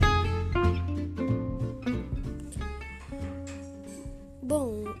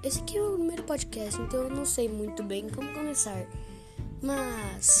esse aqui é o primeiro podcast, então eu não sei muito bem como começar.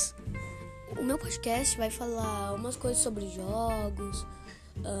 Mas o meu podcast vai falar umas coisas sobre jogos,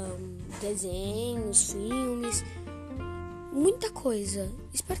 desenhos, filmes, muita coisa.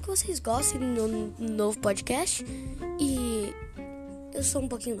 Espero que vocês gostem do novo podcast. E eu sou um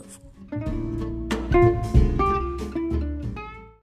pouquinho novo.